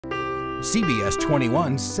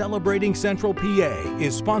CBS21's Celebrating Central PA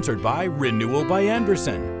is sponsored by Renewal by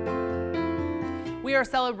Anderson. We are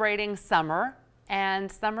celebrating summer,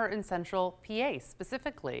 and summer in Central PA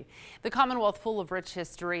specifically. The Commonwealth full of rich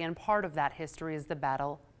history, and part of that history is the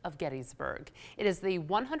Battle of Gettysburg. It is the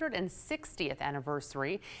 160th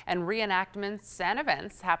anniversary, and reenactments and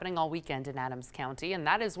events happening all weekend in Adams County, and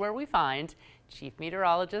that is where we find Chief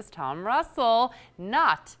Meteorologist Tom Russell,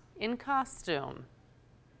 not in costume.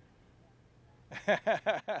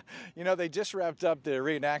 You know, they just wrapped up the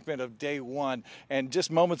reenactment of day one, and just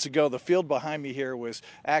moments ago the field behind me here was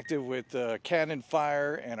active with cannon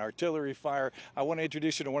fire and artillery fire. I want to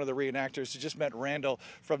introduce you to one of the reenactors who just met Randall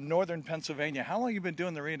from northern Pennsylvania. How long have you been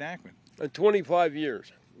doing the reenactment? 25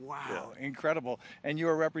 years. Wow, yeah. Incredible. And you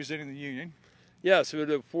are representing the Union? Yes, with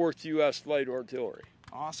the 4th U.S. Light Artillery.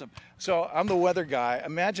 Awesome. So I'm the weather guy.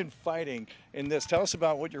 Imagine fighting in this. Tell us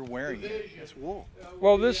about what you're wearing. It's wool.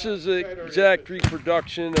 Well, this is an exact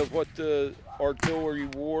reproduction of what the artillery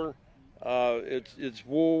wore. It's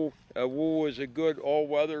wool. Wool is a good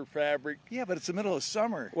all-weather fabric. Yeah, but it's the middle of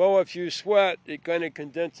summer. Well, if you sweat, it kind of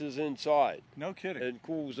condenses inside. No kidding. And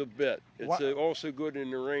cools a bit. It's also good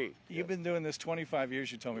in the rain. You've been doing this 25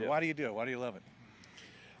 years, you told me. Yeah. Why do you do it? Why do you love it?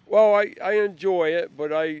 Well, I enjoy it,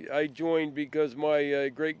 but I joined because my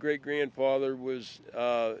great-great-grandfather was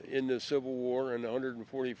in the Civil War in the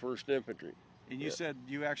 141st Infantry. And you said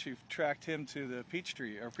you actually tracked him to the peach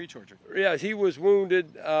tree or peach orchard. Yeah, he was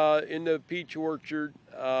wounded in the peach orchard.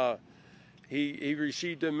 He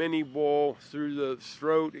received a mini ball through the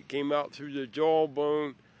throat. It came out through the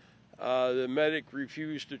jawbone. The medic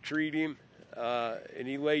refused to treat him, and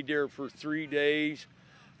he laid there for 3 days.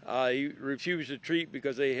 He refused to treat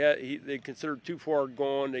because they considered too far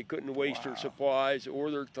gone. They couldn't waste their supplies or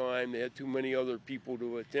their time. They had too many other people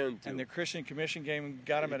to attend to. And the Christian Commission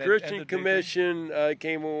got him at the Christian Commission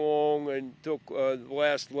came along and took the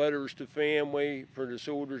last letters to family for the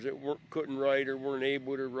soldiers that couldn't write or weren't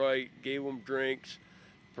able to write, gave them drinks,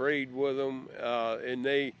 prayed with them, and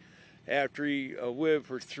they, after he lived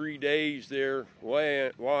for 3 days there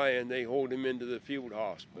lying, they hold him into the field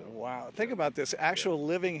hospital. Wow. Think about this, actual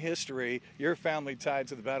living history, your family tied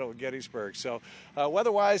to the Battle of Gettysburg. So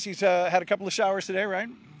weather-wise, you had a couple of showers today, right?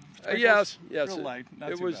 Yes. Real light,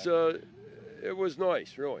 not it too was bad. It was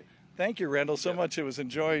nice, really. Thank you, Randall, so much. It was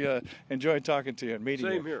enjoy talking to you and meeting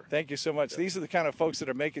you. Same here. Thank you so much. These are the kind of folks that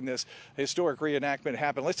are making this historic reenactment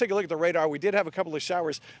happen. Let's take a look at the radar. We did have a couple of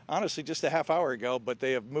showers, honestly, just a half hour ago, but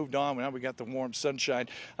they have moved on. Now we got the warm sunshine.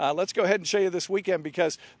 Let's go ahead and show you this weekend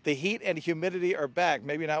because the heat and humidity are back.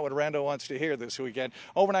 Maybe not what Randall wants to hear this weekend.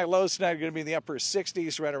 Overnight lows tonight are going to be in the upper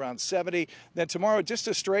 60s, right around 70. Then tomorrow, just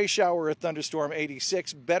a stray shower or thunderstorm,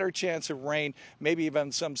 86. Better chance of rain, maybe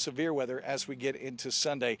even some severe weather as we get into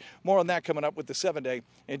Sunday. More on that coming up with the 7-day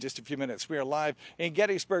in just a few minutes. We are live in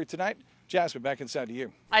Gettysburg tonight. Jasmine, back inside to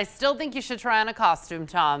you. I still think you should try on a costume,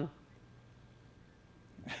 Tom.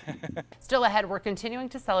 Still ahead, we're continuing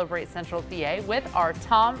to celebrate Central PA with our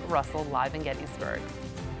Tom Russell live in Gettysburg.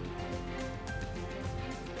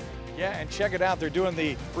 Yeah, and check it out. They're doing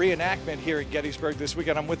the reenactment here at Gettysburg this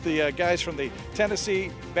weekend. I'm with the guys from the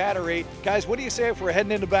Tennessee Battery. Guys, what do you say if we're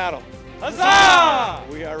heading into battle? Huzzah!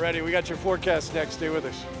 We are ready. We got your forecast next. Stay with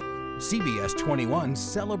us. CBS21's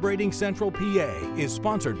Celebrating Central PA is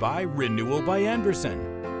sponsored by Renewal by Anderson.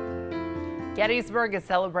 Gettysburg is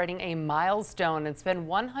celebrating a milestone. It's been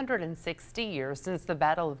 160 years since the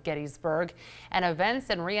Battle of Gettysburg, and events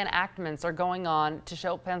and reenactments are going on to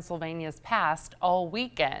show Pennsylvania's past all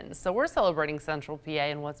weekend. So we're celebrating Central PA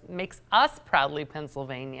and what makes us proudly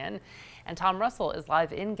Pennsylvanian. And Tom Russell is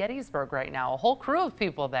live in Gettysburg right now. A whole crew of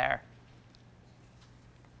people there.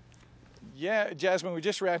 Yeah, Jasmine, we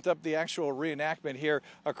just wrapped up the actual reenactment here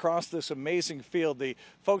across this amazing field. The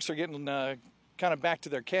folks are getting kind of back to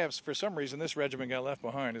their camps. For some reason, this regiment got left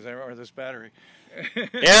behind, is that right, or this battery?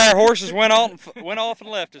 Yeah, our horses went off and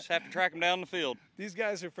left us. Have to track them down the field. These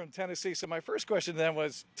guys are from Tennessee. So my first question then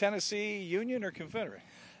was, Tennessee Union or Confederate?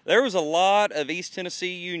 There was a lot of East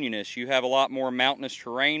Tennessee Unionists. You have a lot more mountainous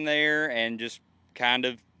terrain there and just kind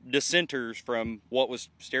of dissenters from what was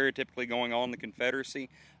stereotypically going on in the Confederacy.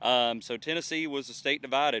 So Tennessee was a state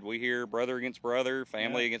divided. We hear brother against brother,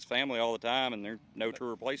 family against family all the time, and there's no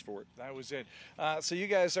truer place for it. That was it. So you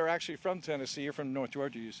guys are actually from Tennessee. You're from North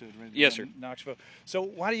Georgia, you said, right? Yes, sir. Knoxville. So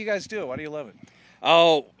why do you guys do it? Why do you love it?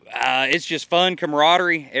 Oh, it's just fun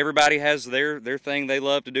camaraderie. Everybody has their thing they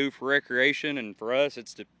love to do for recreation, and for us,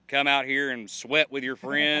 it's to come out here and sweat with your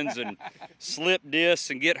friends and slip discs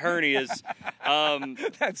and get hernias.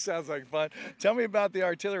 That sounds like fun. Tell me about the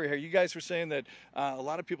artillery here. You guys were saying that a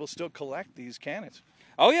lot of people still collect these cannons.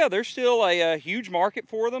 Oh yeah, there's still a huge market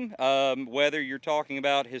for them. Whether you're talking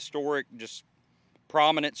about historic, just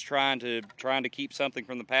prominence, trying to keep something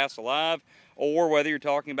from the past alive, or whether you're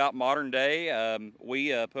talking about modern day.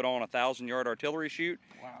 We put on a 1,000-yard artillery shoot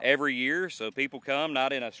every year, so people come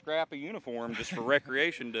not in a scrappy uniform, just for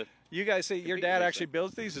recreation. To you guys say your dad actually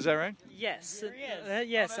builds these? Is that right? Yes.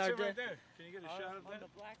 Yes, Oh, our that's it dad. right there. Can you get a shot of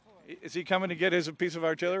that? Is he coming to get his piece of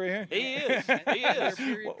artillery here? He is. He They're is.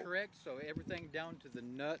 period correct, so everything down to the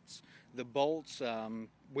nuts, the bolts,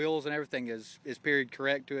 wheels, and everything is period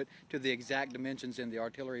correct to the exact dimensions in the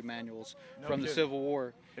artillery manuals from the Civil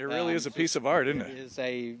War. It really is a piece of art, isn't it? It is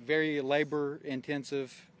a very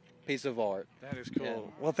labor-intensive piece of art. That is cool.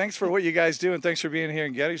 Yeah. Well, thanks for what you guys do, and thanks for being here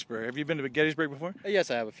in Gettysburg. Have you been to Gettysburg before? Yes,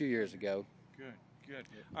 I have, a few years ago. Good.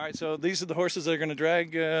 All right, so these are the horses that are going to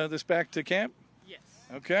drag this back to camp? Yes.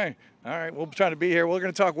 Okay. All right, we'll try to be here. We're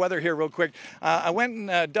going to talk weather here real quick. I went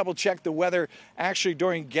and double-checked the weather actually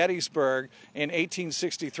during Gettysburg in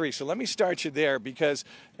 1863. So let me start you there because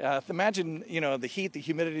imagine, the heat, the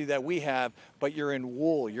humidity that we have, but you're in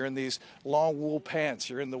wool. You're in these long wool pants.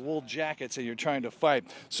 You're in the wool jackets, and you're trying to fight.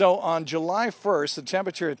 So on July 1st, the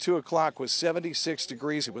temperature at 2 o'clock was 76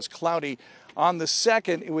 degrees. It was cloudy. On the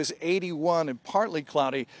 2nd, it was 81 and partly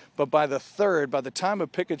cloudy, but by the 3rd, by the time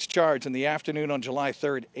of Pickett's charge in the afternoon on July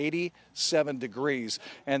 3rd, 87 degrees.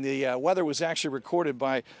 And the weather was actually recorded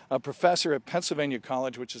by a professor at Pennsylvania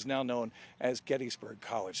College, which is now known as Gettysburg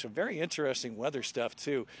College. So very interesting weather stuff,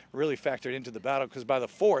 too, really factored into the battle, because by the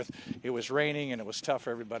 4th, it was raining and it was tough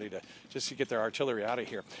for everybody to get their artillery out of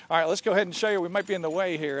here. All right, let's go ahead and show you. We might be in the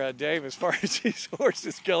way here, Dave, as far as these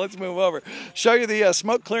horses go. Let's move over. Show you the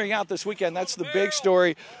smoke clearing out this weekend. That's the big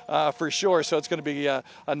story for sure. So it's going to be a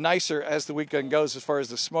nicer as the weekend goes as far as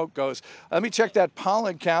the smoke goes. Let me check that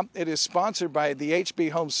pollen count. It is sponsored by the HB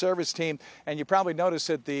Home Service Team, and you probably noticed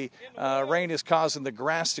that the rain is causing the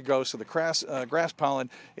grass to go, so the grass pollen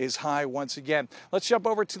is high once again. Let's jump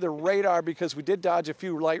over to the radar because we did dodge a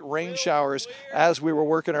few light rain showers as we were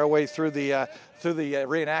working our way through the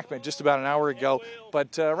reenactment just about an hour ago.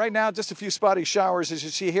 But right now, just a few spotty showers. As you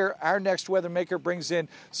see here, our next weather maker brings in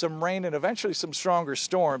some rain and eventually some stronger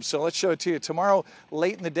storms. So let's show it to you. Tomorrow,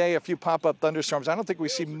 late in the day, a few pop-up thunderstorms. I don't think we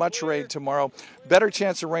see much rain tomorrow. Better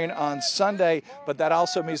chance of rain on Sunday, but that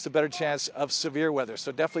also means the better chance of severe weather.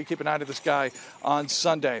 So definitely keep an eye to the sky on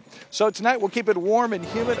Sunday. So tonight, we'll keep it warm and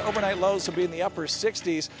humid. Overnight lows will be in the upper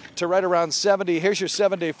 60s to right around 70. Here's your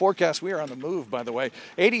 7-day forecast. We are on the move, by the way.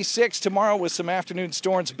 86 tomorrow with some afternoon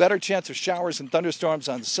storms. Better chance of showers and thunderstorms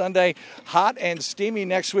on Sunday. Hot and steamy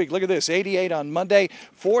next week. Look at this, 88 on Monday.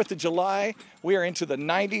 4th of July, we are into the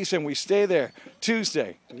 90s and we stay there.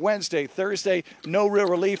 Tuesday, Wednesday, Thursday, no real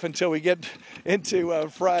relief until we get into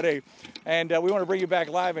Friday. And we want to bring you back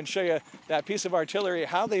live and show you that piece of artillery,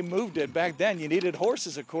 how they moved it. Back then, you needed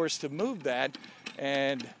horses, of course, to move that.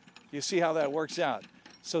 And you see how that works out.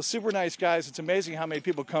 So super nice, guys. It's amazing how many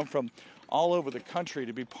people come from all over the country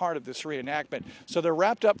to be part of this reenactment. So they're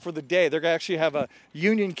wrapped up for the day. They're going to actually have a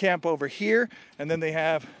Union camp over here, and then they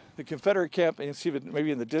have the Confederate camp, and you see it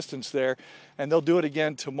maybe in the distance there, and they'll do it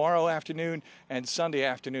again tomorrow afternoon and Sunday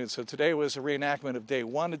afternoon. So today was a reenactment of day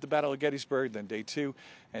 1 at the Battle of Gettysburg, then day 2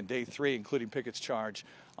 and day 3, including Pickett's charge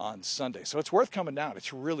on Sunday. So it's worth coming down.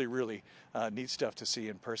 It's really, really neat stuff to see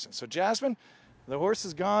in person. So Jasmine, the horse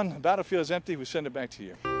is gone, the battlefield is empty. We send it back to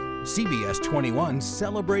you. CBS21's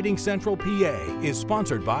Celebrating Central PA is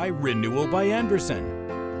sponsored by Renewal by Anderson.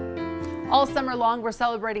 All summer long, we're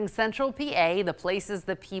celebrating Central PA, the places,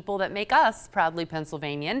 the people that make us proudly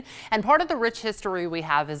Pennsylvanian. And part of the rich history we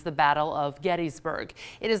have is the Battle of Gettysburg.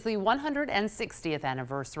 It is the 160th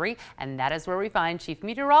anniversary, and that is where we find Chief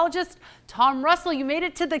Meteorologist Tom Russell. You made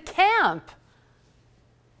it to the camp.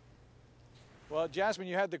 Well, Jasmine,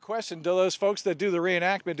 you had the question, do those folks that do the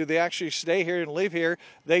reenactment, do they actually stay here and live here?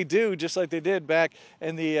 They do, just like they did back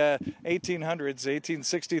in the 1800s,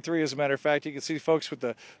 1863, as a matter of fact. You can see folks with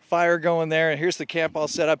the fire going there, and here's the camp all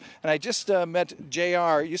set up. And I just met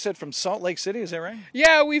JR. You said from Salt Lake City, is that right?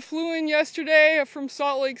 Yeah, we flew in yesterday from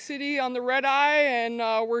Salt Lake City on the red eye, and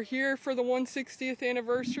we're here for the 160th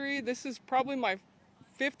anniversary. This is probably my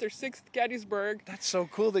 5th or 6th Gettysburg. That's so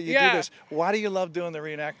cool that you do this. Why do you love doing the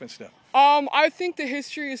reenactment stuff? I think the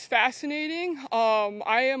history is fascinating.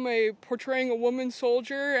 I am portraying a woman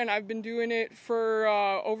soldier, and I've been doing it for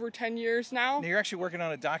over 10 years now. And you're actually working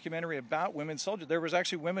on a documentary about women soldiers. There was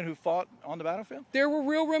actually women who fought on the battlefield? There were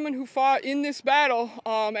real women who fought in this battle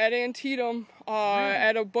at Antietam,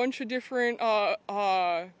 at a bunch of different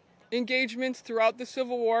engagements throughout the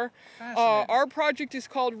Civil War. Our project is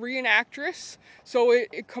called Reenactress, so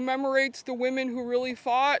it commemorates the women who really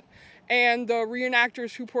fought. and the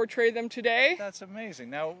reenactors who portray them today. That's amazing.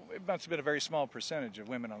 Now, it must have been a very small percentage of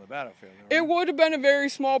women on the battlefield. Right? It would have been a very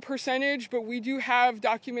small percentage, but we do have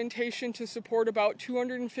documentation to support about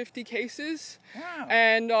 250 cases. Wow.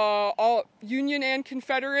 And all Union and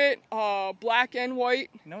Confederate, black and white.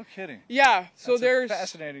 No kidding. Yeah, so That's a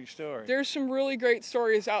fascinating story. There's some really great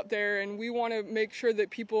stories out there, and we want to make sure that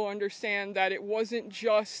people understand that it wasn't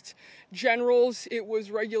just generals, it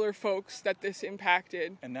was regular folks that this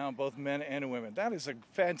impacted. And now both men and women. That is a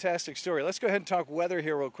fantastic story. Let's go ahead and talk weather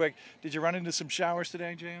here real quick. Did you run into some showers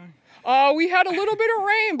today, Jay? We had a little bit of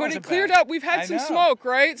rain, but it cleared up. We've had some smoke,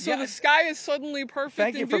 right? So the sky is suddenly perfect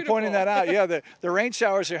Thank and you for beautiful. pointing that out. Yeah, the rain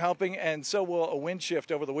showers are helping, and so will a wind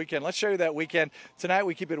shift over the weekend. Let's show you that weekend. Tonight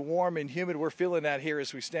we keep it warm and humid. We're feeling that here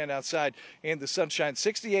as we stand outside in the sunshine.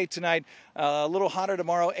 68 tonight, a little hotter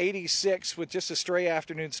tomorrow, 86 with just a stray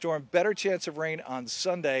afternoon storm. Better chance of rain on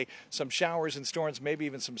Sunday. Some showers and storms, maybe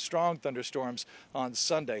even some strong thunderstorms on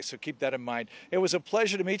Sunday. So keep that in mind. It was a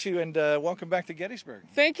pleasure to meet you, and welcome back to Gettysburg.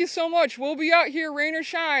 Thank you so much. We'll be out here, rain or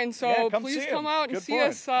shine. So yeah, please come out and see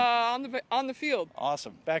us on the field.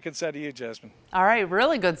 Awesome. Back inside to you, Jasmine. All right,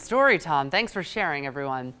 really good story, Tom. Thanks for sharing,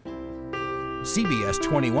 everyone.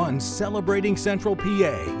 CBS21's Celebrating Central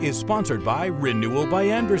PA is sponsored by Renewal by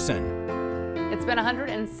Anderson. It's been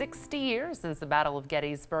 160 years since the Battle of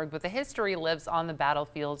Gettysburg, but the history lives on the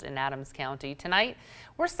battlefield in Adams County. Tonight,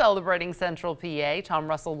 we're celebrating Central PA. Tom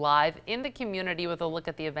Russell live in the community with a look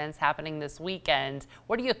at the events happening this weekend.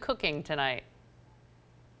 What are you cooking tonight?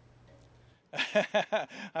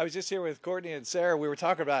 I was just here with Courtney and Sarah. We were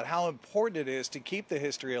talking about how important it is to keep the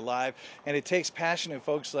history alive, and it takes passionate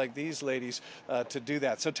folks like these ladies to do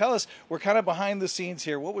that. So tell us, we're kind of behind the scenes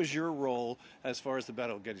here. What was your role as far as the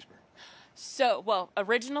Battle of Gettysburg? So, well,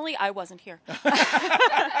 originally I wasn't here.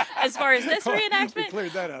 As far as this reenactment, we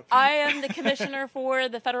cleared that up. I am the commissioner for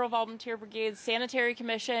the Federal Volunteer Brigade's Sanitary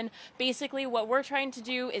Commission. Basically, what we're trying to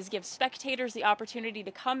do is give spectators the opportunity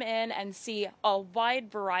to come in and see a wide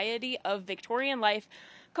variety of Victorian life.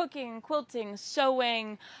 Cooking, quilting,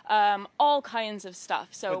 sewing, all kinds of stuff.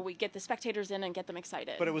 So we get the spectators in and get them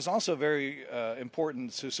excited. But it was also very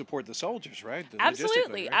important to support the soldiers, right?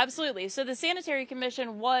 Absolutely, right? absolutely. So the Sanitary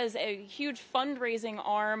Commission was a huge fundraising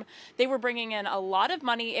arm. They were bringing in a lot of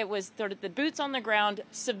money. It was sort of the boots on the ground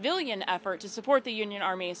civilian effort to support the Union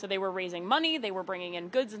Army. So they were raising money, they were bringing in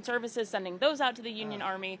goods and services, sending those out to the Union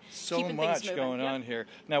Army, so keeping much things moving. going on here.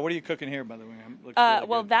 Now, what are you cooking here, by the way? Really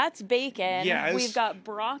well, that's bacon. Yes. We've got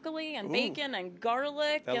broccoli and bacon and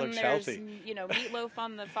garlic, that and looks there's healthy. Meatloaf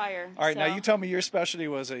on the fire. All right, now you told me your specialty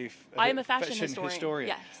was I am a fashion historian.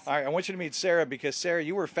 Yes. All right, I want you to meet Sarah, because Sarah,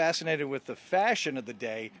 you were fascinated with the fashion of the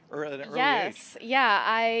day at an early age. Yeah,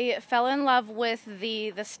 I fell in love with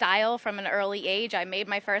the style from an early age. I made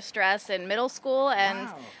my first dress in middle school, and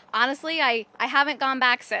honestly, I haven't gone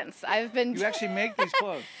back since. I've been. You actually make these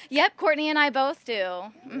clothes? Yep, Courtney and I both do.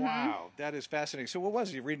 Mm-hmm. Wow, that is fascinating. So what was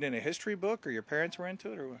it? You reading in a history book, or your parents were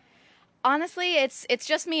into it, or what? Honestly, it's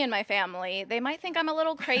just me and my family. They might think I'm a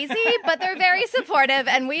little crazy, but they're very supportive,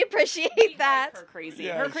 and we appreciate that. Her crazy.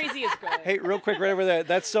 Yes. Her crazy is good. Hey, real quick, right over there,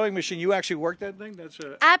 that sewing machine, you actually worked that thing?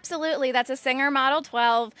 Absolutely. That's a Singer Model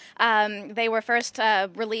 12. They were first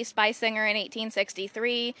released by Singer in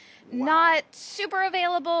 1863. Wow. Not super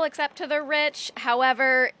available except to the rich.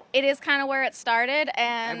 However, it is kind of where it started.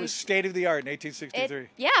 And it was state of the art in 1863.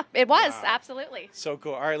 It was. Wow. Absolutely. So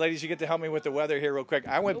cool. All right, ladies, you get to help me with the weather here real quick.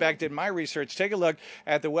 I went back, did my research. Take a look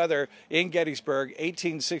at the weather in Gettysburg,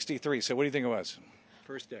 1863. So what do you think it was?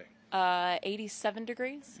 First day. 87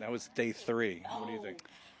 degrees. That was day 3. What do you think?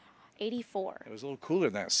 84. It was a little cooler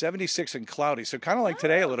than that, 76 and cloudy, so kind of like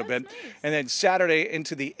today a little bit. Nice. And then Saturday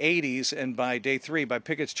into the 80s, and by day 3, by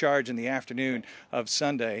Pickett's charge in the afternoon of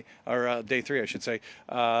Sunday, or day 3, I should say,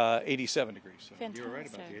 87 degrees. So you were right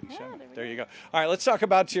about the 87. Yeah, there you go. All right, let's talk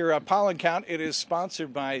about your pollen count. It is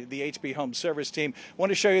sponsored by the HB Home Service team. I want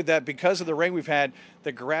to show you that because of the rain we've had,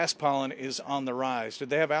 the grass pollen is on the rise. Did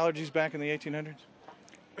they have allergies back in the 1800s?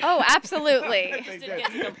 Oh, absolutely.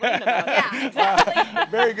 Yeah, exactly.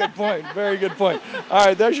 Very good point. Very good point. All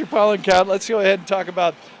right, there's your pollen count. Let's go ahead and talk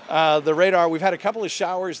about the radar. We've had a couple of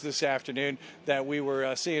showers this afternoon that we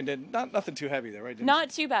were seeing. Nothing too heavy there, right? Not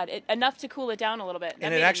too bad. Enough to cool it down a little bit.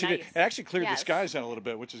 And it actually cleared the skies down a little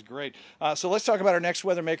bit, which is great. So let's talk about our next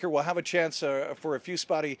weather maker. We'll have a chance for a few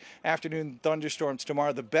spotty afternoon thunderstorms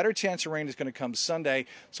tomorrow. The better chance of rain is going to come Sunday,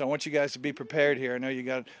 so I want you guys to be prepared here. I know you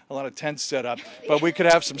got a lot of tents set up, but we could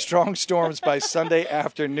have some some strong storms by Sunday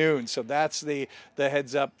afternoon. So that's the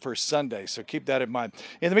heads up for Sunday. So keep that in mind.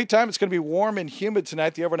 In the meantime, it's going to be warm and humid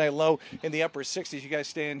tonight. The overnight low in the upper 60s. You guys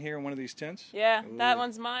staying here in one of these tents? Yeah, Ooh. that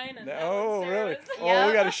one's mine. And that oh, one's really? Sarah's. Oh,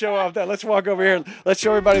 we got to show off that. Let's walk over here. Let's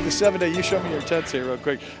show everybody the 7-day. You show me your tents here real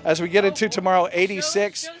quick. As we get into tomorrow,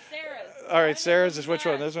 86. Show Sarah's. All right, Sarah's is which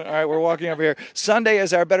one? This one? All right, we're walking over here. Sunday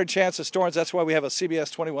is our better chance of storms. That's why we have a CBS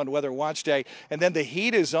 21 weather watch day. And then the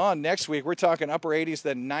heat is on next week. We're talking upper 80s,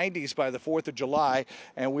 then 90s by the 4th of July.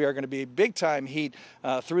 And we are going to be big time heat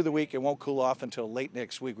through the week. It won't cool off until late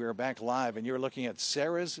next week. We are back live, and you're looking at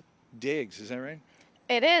Sarah's Digs. Is that right?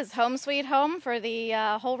 It is home sweet home for the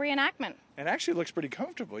whole reenactment. It actually looks pretty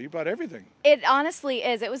comfortable. You bought everything. It honestly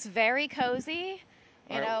is. It was very cozy.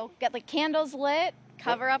 You know, get the candles lit,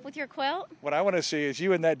 cover up with your quilt. What I want to see is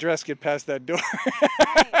you in that dress get past that door.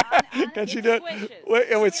 Can she do it?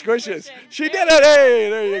 With squishes. She did it. Hey,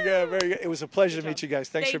 there you go. Very good. It was a pleasure to meet you guys.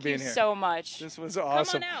 Thanks for being here. Thank you so much. This was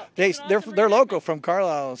awesome. Come on out. They're local from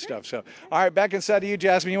Carlisle and stuff. So, all right, back inside to you,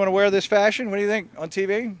 Jasmine. You want to wear this fashion? What do you think on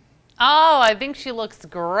TV? Oh, I think she looks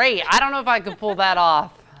great. I don't know if I could pull that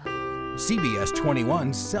off. CBS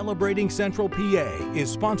 21's Celebrating Central PA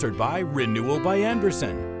is sponsored by Renewal by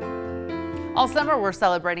Anderson. All summer, we're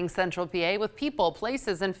celebrating Central PA with people,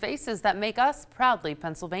 places, and faces that make us proudly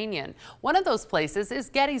Pennsylvanian. One of those places is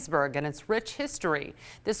Gettysburg and its rich history.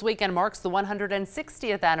 This weekend marks the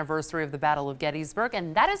 160th anniversary of the Battle of Gettysburg,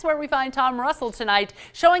 and that is where we find Tom Russell tonight,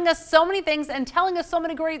 showing us so many things and telling us so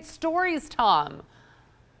many great stories, Tom.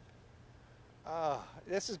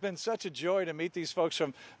 This has been such a joy to meet these folks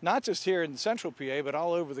from not just here in Central PA, but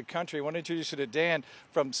all over the country. I want to introduce you to Dan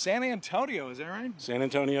from San Antonio. Is that right? San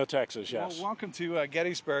Antonio, Texas, yes. Well, welcome to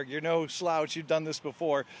Gettysburg. You're no slouch. You've done this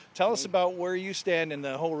before. Tell us about where you stand in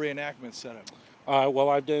the whole reenactment setup. Well,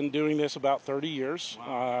 I've been doing this about 30 years.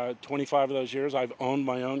 Wow. 25 of those years, I've owned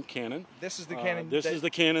my own cannon. This is the cannon? This is the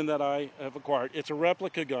cannon that I have acquired. It's a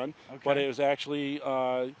replica gun, but it was actually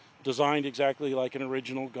designed exactly like an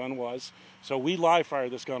original gun was. So we live fire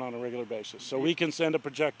this gun on a regular basis. So we can send a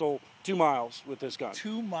projectile 2 miles with this gun.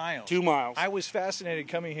 2 miles? 2 miles. I was fascinated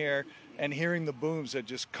coming here and hearing the booms, that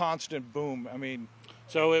just constant boom. I mean...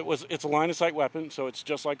 So it's a line of sight weapon, so it's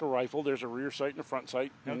just like a rifle. There's a rear sight and a front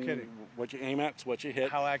sight. No kidding. What you aim at is what you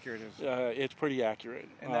hit. How accurate is it? It's pretty accurate.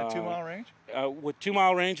 In that 2 mile range? With 2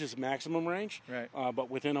 mile range is maximum range. Right. But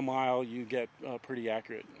within a mile, you get pretty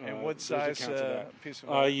accurate. And what size piece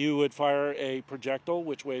of you would fire a projectile,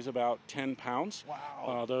 which weighs about 10 pounds.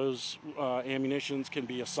 Wow. Those ammunitions can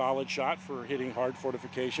be a solid shot for hitting hard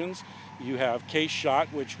fortifications. You have case shot,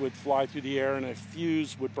 which would fly through the air, and a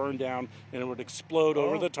fuse would burn down, and it would explode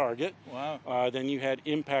over the target. Wow. Then you had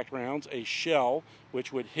impact rounds, a shell,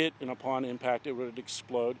 which would hit, and upon impact it would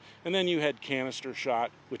explode. And then you had canister shot,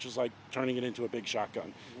 which is like turning it into a big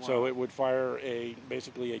shotgun. Wow. So it would fire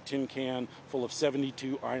basically a tin can full of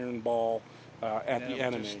 72 iron ball at the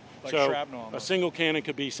enemy. Like so shrapnel almost. A single cannon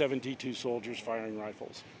could be 72 soldiers firing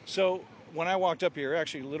rifles. So when I walked up here, you're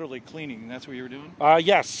actually literally cleaning. That's what you were doing?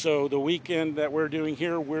 Yes. So the weekend that we're doing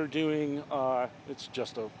here, we're doing, it's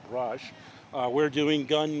just a rush. We're doing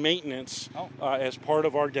gun maintenance as part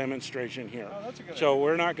of our demonstration here. Oh, that's a good so idea.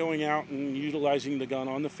 we're not going out and utilizing the gun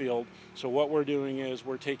on the field. So what we're doing is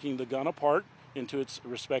we're taking the gun apart into its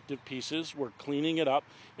respective pieces. We're cleaning it up,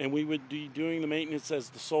 and we would be doing the maintenance as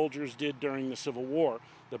the soldiers did during the Civil War.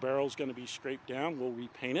 The barrel's going to be scraped down. We'll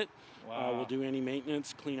repaint it. Wow. We'll do any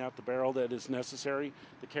maintenance, clean out the barrel that is necessary.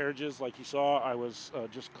 The carriages, like you saw, I was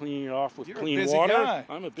just cleaning it off with clean water. Guy.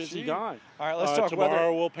 I'm a busy guy. All right, let's talk tomorrow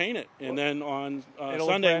weather. We'll paint it, and then on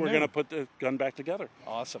Sunday we're going to put the gun back together.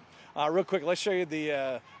 Awesome. Real quick, let's show you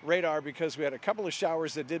the radar, because we had a couple of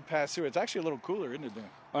showers that did pass through. It's actually a little cooler, isn't it, Dan?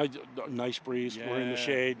 Nice breeze. Yeah, we're in the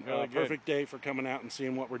shade. really Perfect day for coming out and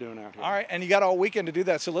seeing what we're doing out here. All right, and you got all weekend to do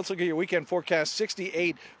that. So let's look at your weekend forecast.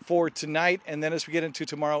 68 for tonight, and then as we get into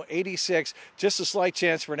tomorrow, 86. Just a slight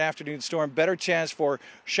chance for an afternoon storm. Better chance for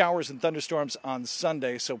showers and thunderstorms on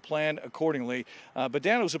Sunday, so plan accordingly. But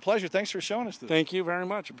Dan, it was a pleasure. Thanks for showing us this. Thank you very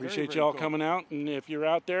much. Appreciate very y'all cool. coming out, and if you're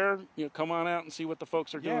out there, come on out and see what the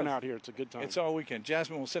folks are doing out here. It's a good time. It's all weekend.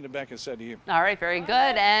 Jasmine, we'll send it back instead to you. All right, very good.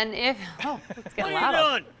 And if it's getting What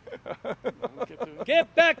loud. are you doing?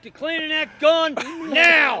 Get back to cleaning that gun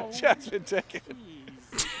now! Jasmine, take it.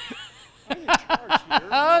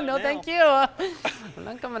 Oh, no, thank you. I'm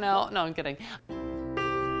not coming out. No, I'm kidding.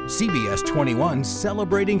 CBS 21's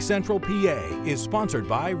Celebrating Central PA is sponsored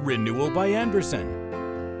by Renewal by Anderson.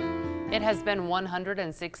 It has been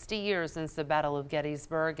 160 years since the Battle of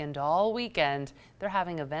Gettysburg, and all weekend they're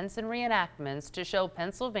having events and reenactments to show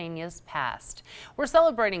Pennsylvania's past. We're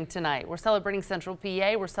celebrating tonight. We're celebrating Central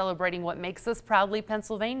PA. We're celebrating what makes us proudly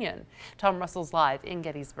Pennsylvanian. Tom Russell's live in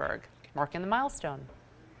Gettysburg, marking the milestone.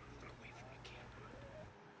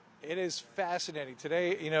 It is fascinating.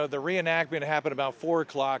 Today, you know, the reenactment happened about 4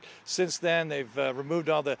 o'clock. Since then, they've removed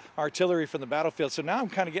all the artillery from the battlefield. So now I'm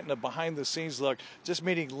kind of getting a behind-the-scenes look. Just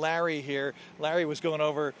meeting Larry here. Larry was going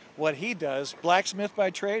over what he does. Blacksmith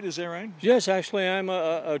by trade, is that right? Yes, actually, I'm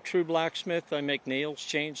a true blacksmith. I make nails,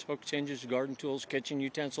 chains, hooks, hinges, garden tools, kitchen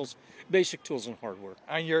utensils, basic tools and hardware.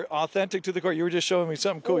 And you're authentic to the core. You were just showing me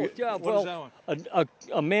something cool. Oh, yeah, what well, is that one?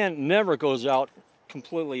 A man never goes out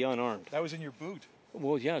completely unarmed. That was in your boot.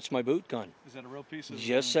 Well, yeah, it's my boot gun. Is that a real piece of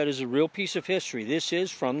Yes, that is a real piece of history. This is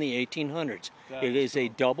from the 1800s. It is a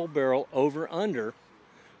double barrel over-under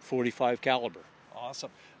 45 caliber. Awesome.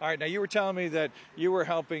 All right, now you were telling me that you were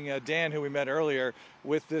helping Dan, who we met earlier,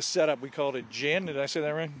 with this setup. We called it gin. Did I say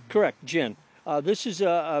that right? Correct, gin. This is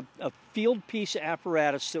a field piece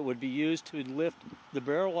apparatus that would be used to lift the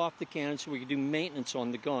barrel off the cannon so we can do maintenance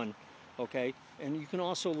on the gun, okay? And you can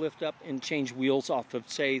also lift up and change wheels off of,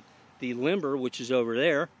 say, the limber, which is over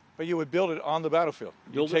there. But you would build it on the battlefield.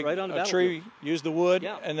 Build it right on the battlefield. A tree, use the wood,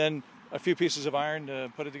 yeah, and then a few pieces of iron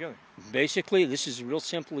to put it together. Basically, this is a real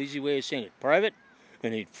simple, easy way of saying it. Private, I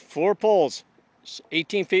need 4 poles,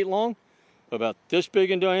 18 feet long, about this big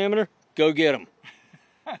in diameter. Go get them.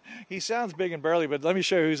 He sounds big and burly, but let me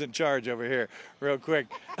show you who's in charge over here real quick.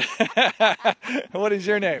 What is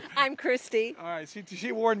your name? I'm Christy. All right,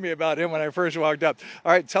 she warned me about him when I first walked up.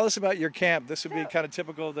 All right, tell us about your camp. This would be kind of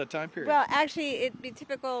typical of the time period. Well, actually, it'd be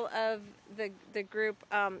typical of the group.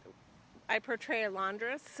 I portray a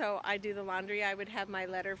laundress, so I do the laundry. I would have my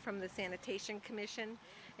letter from the Sanitation Commission,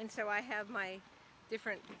 and so I have my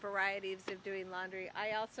different varieties of doing laundry.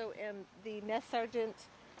 I also am the mess sergeant.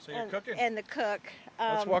 So you're cooking? And the cook.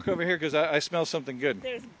 Let's walk over here because I smell something good.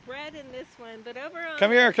 There's bread in this one, but over on... Come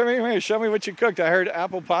here. Show me what you cooked. I heard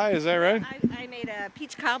apple pie. Is that right? I made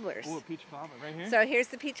peach cobblers. Oh, a peach cobbler right here? So here's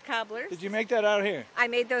the peach cobblers. Did you make that out here? I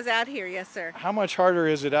made those out here, yes, sir. How much harder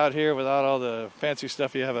is it out here without all the fancy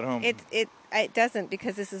stuff you have at home? It doesn't,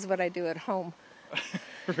 because this is what I do at home.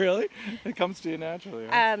 Really? It comes to you naturally,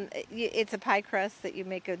 huh? It's a pie crust that you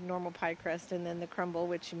make a normal pie crust, and then the crumble,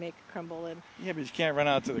 which you make a crumble in. Yeah, but you can't run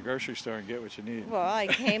out to the grocery store and get what you need. Well, I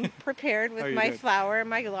came prepared with my flour,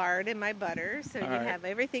 my lard, and my butter, so you have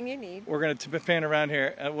everything you need. We're going to pan around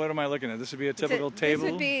here. What am I looking at? This would be a typical table?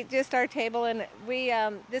 This would be just our table, and we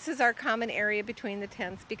this is our common area between the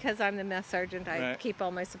tents. Because I'm the mess sergeant, I keep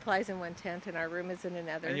all my supplies in one tent, and our room is in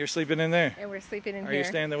another. And you're sleeping in there? And we're sleeping in here. Are you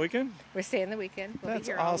staying the weekend? We're staying the weekend. We'll That's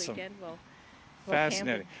be here awesome. all weekend. We'll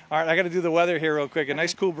fascinating. All right, I got to do the weather here real quick. A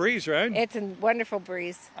nice cool breeze, right? It's a wonderful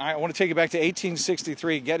breeze. All right, I want to take you back to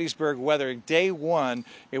 1863 Gettysburg weather. Day 1,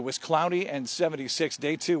 it was cloudy and 76.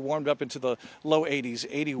 Day 2 warmed up into the low 80s,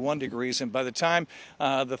 81 degrees. And by the time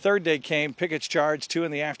the third day came, Pickett's charge, 2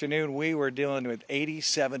 in the afternoon, we were dealing with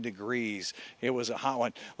 87 degrees. It was a hot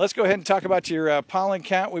one. Let's go ahead and talk about your pollen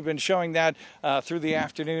count. We've been showing that through the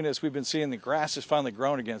afternoon as we've been seeing the grass is finally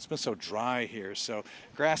growing again. It's been so dry here, so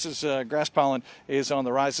grass pollen is on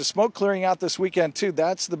the rise. The smoke clearing out this weekend too.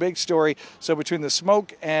 That's the big story. So between the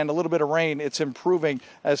smoke and a little bit of rain, it's improving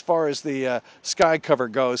as far as the sky cover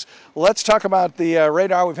goes. Let's talk about the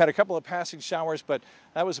radar. We've had a couple of passing showers, but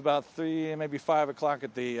that was about 3, maybe 5 o'clock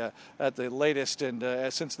at the latest,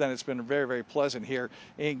 and since then it's been very, very pleasant here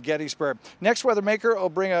in Gettysburg. Next weather maker will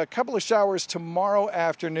bring a couple of showers tomorrow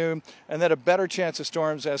afternoon, and then a better chance of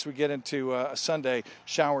storms as we get into Sunday.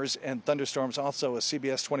 Showers and thunderstorms. Also a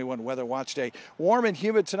CBS 21 weather watch day. Warm and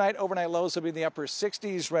humid tonight. Overnight lows will be in the upper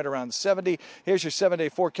 60s, right around 70. Here's your 7-day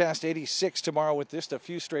forecast. 86 tomorrow with just a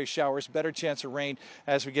few stray showers. Better chance of rain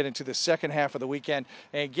as we get into the second half of the weekend.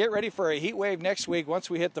 And get ready for a heat wave next week. Once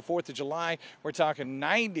we hit the 4th of July, we're talking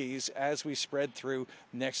 90s as we spread through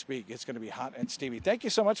next week. It's going to be hot and steamy. Thank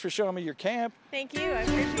you so much for showing me your camp. Thank you. I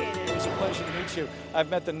appreciate it. It was a pleasure to meet you.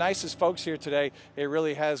 I've met the nicest folks here today. It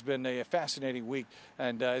really has been a fascinating week,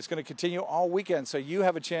 and it's going to continue all weekend. So you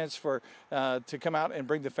have a chance to come out and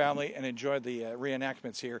bring the family and enjoy the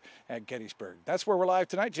reenactments here at Gettysburg. That's where we're live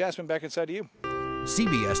tonight. Jasmine, back inside to you.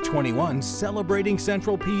 CBS 21's Celebrating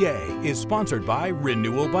Central PA is sponsored by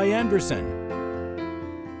Renewal by Anderson.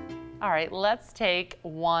 All right, let's take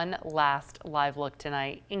one last live look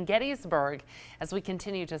tonight in Gettysburg as we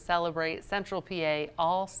continue to celebrate Central PA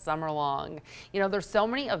all summer long. You know, there's so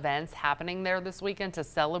many events happening there this weekend to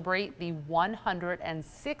celebrate the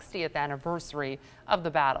 160th anniversary of the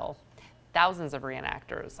battle. Thousands of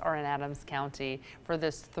reenactors are in Adams County for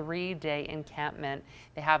this 3-day encampment.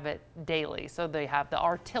 They have it daily. So they have the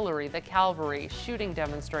artillery, the cavalry, shooting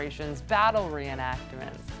demonstrations, battle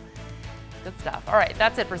reenactments. Good stuff. All right,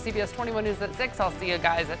 that's it for CBS 21 News at 6. I'll see you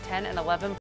guys at 10 and 11.